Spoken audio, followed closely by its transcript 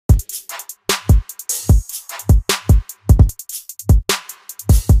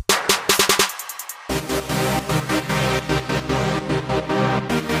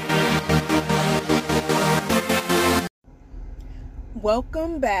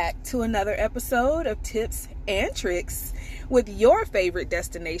Welcome back to another episode of Tips and Tricks with your favorite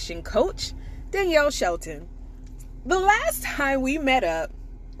destination coach, Danielle Shelton. The last time we met up,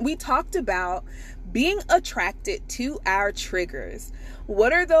 we talked about being attracted to our triggers.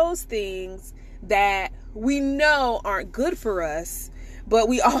 What are those things that we know aren't good for us, but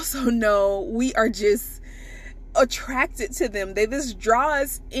we also know we are just attracted to them? They just draw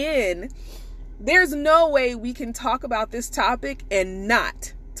us in. There's no way we can talk about this topic and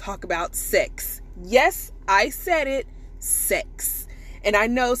not talk about sex. Yes, I said it, sex. And I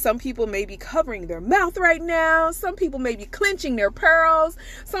know some people may be covering their mouth right now. Some people may be clenching their pearls.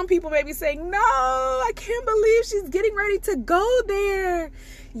 Some people may be saying, no, I can't believe she's getting ready to go there.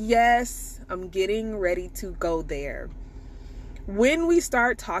 Yes, I'm getting ready to go there. When we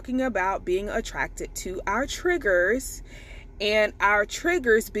start talking about being attracted to our triggers, and our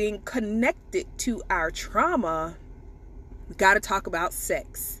triggers being connected to our trauma, we got to talk about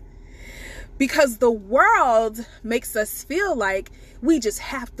sex. Because the world makes us feel like we just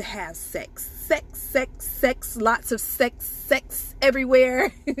have to have sex. Sex, lots of sex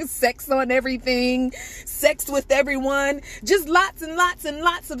everywhere. Sex on everything. Sex with everyone. Just lots and lots and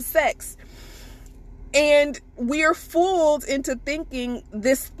lots of sex. And we are fooled into thinking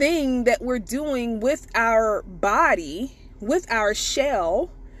this thing that we're doing with our body, with our shell,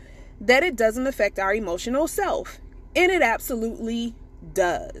 that it doesn't affect our emotional self. And it absolutely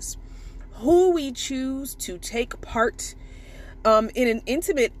does. Who we choose to take part in an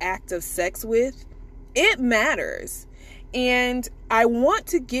intimate act of sex with, it matters. And I want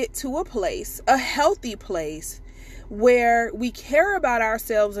to get to a place, a healthy place, where we care about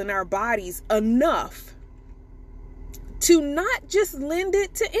ourselves and our bodies enough to not just lend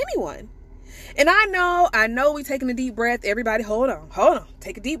it to anyone. And I know we taking a deep breath. Everybody, hold on.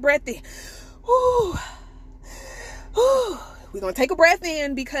 Take a deep breath in. We're going to take a breath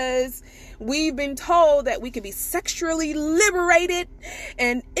in because we've been told that we can be sexually liberated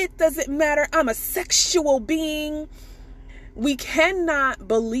and it doesn't matter. I'm a sexual being. We cannot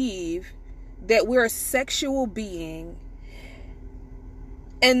believe that we're a sexual being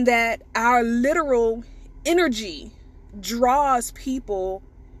and that our literal energy draws people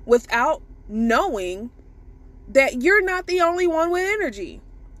without knowing that you're not the only one with energy.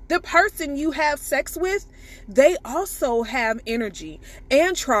 The person you have sex with, they also have energy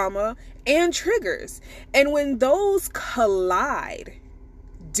and trauma and triggers. And when those collide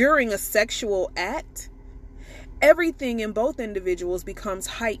during a sexual act, everything in both individuals becomes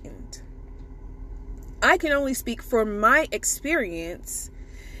heightened. I can only speak from my experience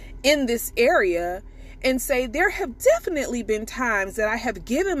in this area and say there have definitely been times that I have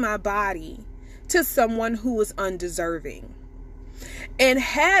given my body to someone who was undeserving. And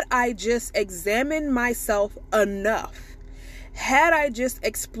had I just examined myself enough, had I just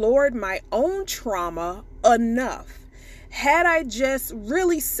explored my own trauma enough, had I just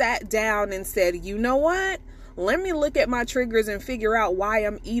really sat down and said, you know what? Let me look at my triggers and figure out why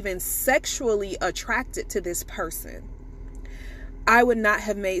I'm even sexually attracted to this person, I would not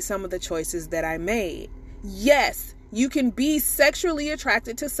have made some of the choices that I made. Yes, you can be sexually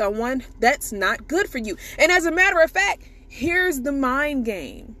attracted to someone that's not good for you. And as a matter of fact, here's the mind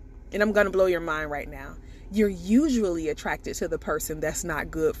game. And I'm going to blow your mind right now. You're usually attracted to the person that's not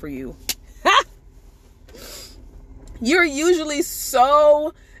good for you. You're usually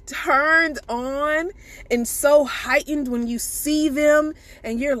so turned on and so heightened when you see them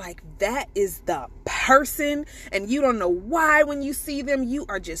and you're like, that is the person, and you don't know why. When you see them, you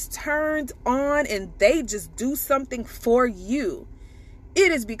are just turned on and they just do something for you.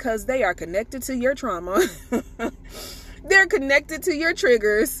 It is because they are connected to your trauma. They're connected to your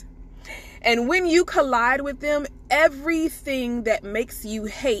triggers, and when you collide with them, everything that makes you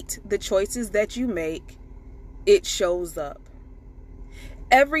hate the choices that you make, it shows up.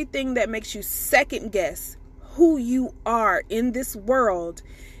 Everything that makes you second guess who you are in this world,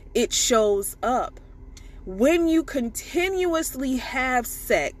 it shows up. When you continuously have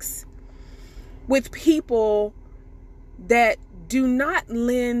sex with people that do not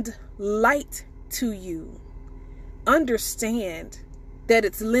lend light to you, understand that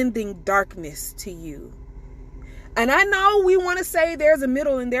it's lending darkness to you. And I know we want to say there's a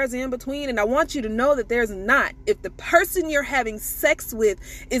middle and there's an in between, and I want you to know that there's not. If the person you're having sex with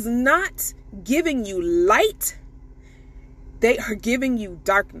is not giving you light, they are giving you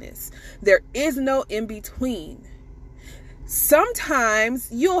darkness. There is no in between. Sometimes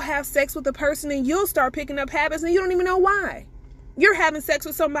you'll have sex with a person and you'll start picking up habits and you don't even know why. You're having sex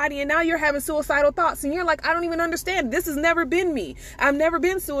with somebody and now you're having suicidal thoughts and you're like, I don't even understand. This has never been me. I've never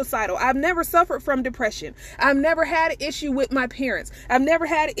been suicidal. I've never suffered from depression. I've never had an issue with my parents. I've never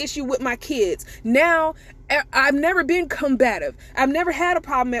had an issue with my kids. Now, I've never been combative. I've never had a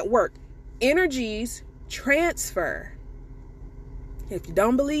problem at work. Energies transfer. If you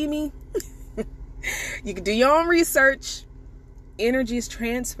don't believe me, you can do your own research. Energies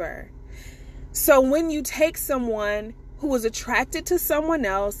transfer. So when you take someone who is attracted to someone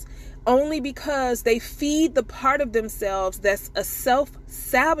else only because they feed the part of themselves that's a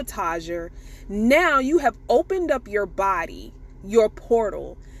self-sabotager, now you have opened up your body, your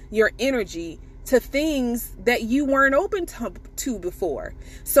portal, your energy to things that you weren't open to before.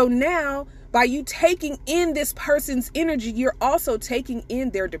 So now, by you taking in this person's energy, you're also taking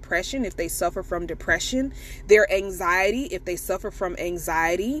in their depression if they suffer from depression, their anxiety if they suffer from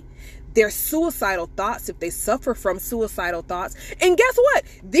anxiety, their suicidal thoughts if they suffer from suicidal thoughts. And guess what?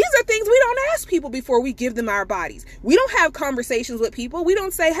 These are things we don't ask people before we give them our bodies. We don't have conversations with people. We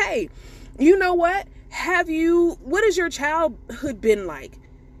don't say, hey, you know what? What has your childhood been like?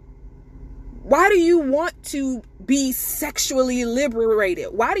 Why do you want to be sexually liberated?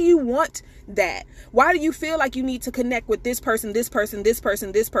 Why do you want that? Why do you feel like you need to connect with this person, this person, this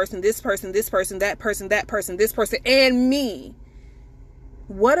person, this person, this person, this person, that person, that person, this person, and me?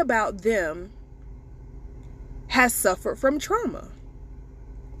 What about them has suffered from trauma?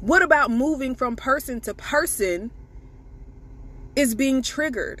 What about moving from person to person is being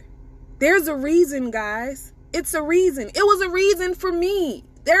triggered? There's a reason, guys. It's a reason. It was a reason for me.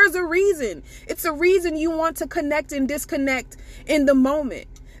 There's a reason. It's a reason you want to connect and disconnect in the moment.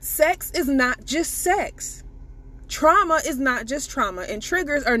 Sex is not just sex. Trauma is not just trauma, and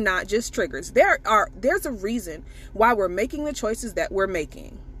triggers are not just triggers. There's a reason why we're making the choices that we're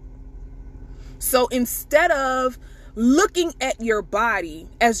making. So instead of looking at your body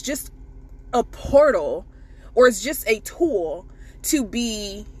as just a portal or as just a tool to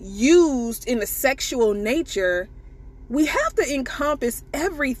be used in a sexual nature, we have to encompass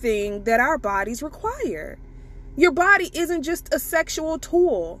everything that our bodies require. Your body isn't just a sexual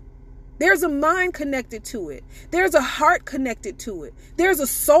tool. There's a mind connected to it. There's a heart connected to it. There's a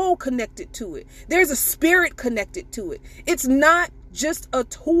soul connected to it. There's a spirit connected to it. It's not just a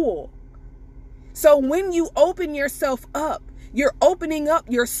tool. So when you open yourself up, you're opening up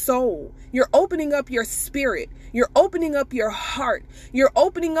your soul. You're opening up your spirit. You're opening up your heart. You're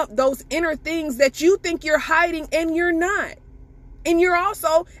opening up those inner things that you think you're hiding and you're not. And you're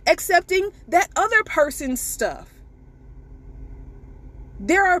also accepting that other person's stuff.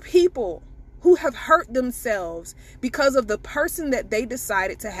 There are people who have hurt themselves because of the person that they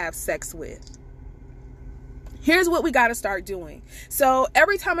decided to have sex with. Here's what we got to start doing. So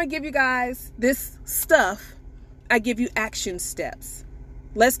every time I give you guys this stuff, I give you action steps.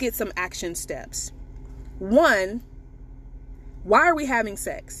 Let's get some action steps. 1, why are we having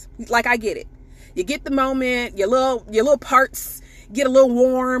sex? Like, I get it. You get the moment, your little parts get a little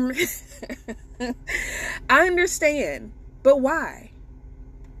warm. I understand, but why?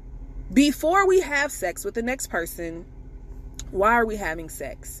 Before we have sex with the next person, why are we having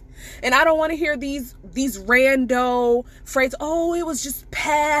sex? And I don't want to hear these rando phrases. Oh, it was just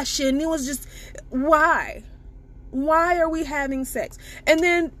passion. It was just, why? Why are we having sex? And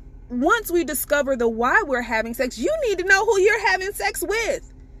then once we discover the why we're having sex, you need to know who you're having sex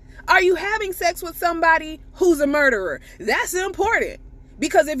with. Are you having sex with somebody who's a murderer? That's important.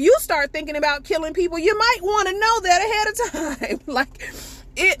 Because if you start thinking about killing people, you might want to know that ahead of time. Like,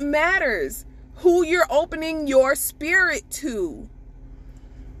 it matters who you're opening your spirit to.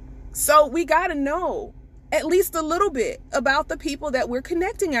 So we got to know at least a little bit about the people that we're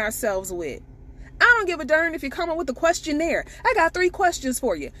connecting ourselves with. I don't give a darn if you come up with a questionnaire. I got 3 questions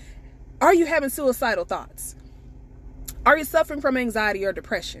for you. Are you having suicidal thoughts? Are you suffering from anxiety or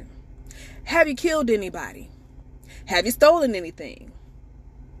depression? Have you killed anybody? Have you stolen anything?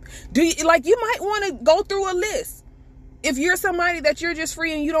 You might want to go through a list. If you're somebody that you're just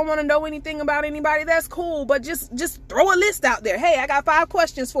free and you don't want to know anything about anybody, that's cool. But just throw a list out there. Hey, I got 5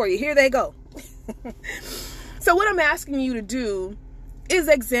 questions for you. Here they go. So what I'm asking you to do is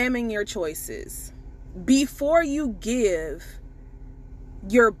examine your choices before you give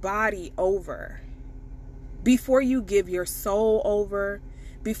your body over, before you give your soul over,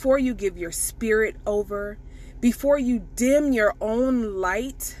 before you give your spirit over, before you dim your own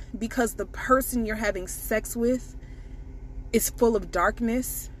light because the person you're having sex with is full of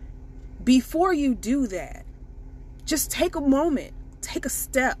darkness. Before you do that, just take a moment, take a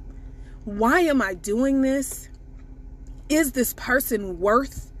step. Why am I doing this? Is this person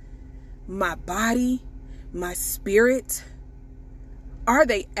worth my body, my spirit, Are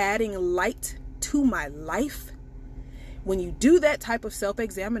they adding light to my life? When you do that type of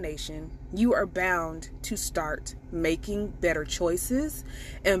self-examination, you are bound to start making better choices.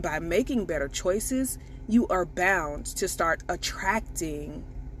 And by making better choices, you are bound to start attracting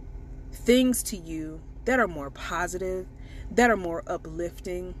things to you that are more positive, that are more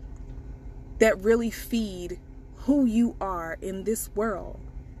uplifting, that really feed who you are in this world.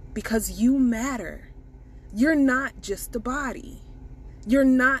 Because you matter. You're not just a body. You're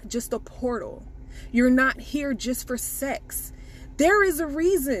not just a portal. You're not here just for sex. There is a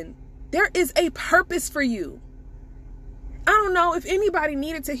reason. There is a purpose for you. I don't know if anybody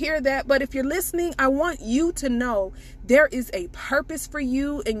needed to hear that, but if you're listening, I want you to know there is a purpose for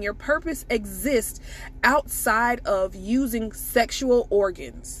you, and your purpose exists outside of using sexual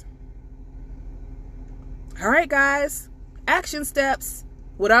organs. All right, guys, action steps.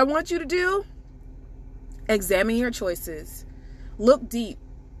 What I want you to do, examine your choices. Look deep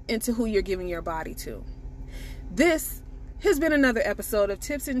into who you're giving your body to. This has been another episode of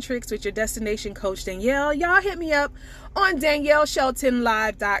Tips and Tricks with your destination coach, Danielle. Y'all hit me up on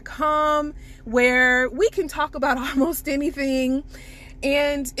DanielleSheltonLive.com, where we can talk about almost anything.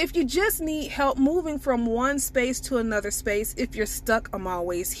 And if you just need help moving from one space to another space, if you're stuck, I'm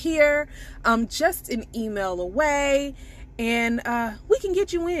always here. I'm just an email away, and we can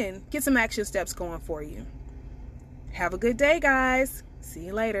get you in, get some action steps going for you. Have a good day, guys. See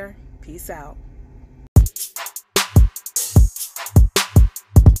you later. Peace out.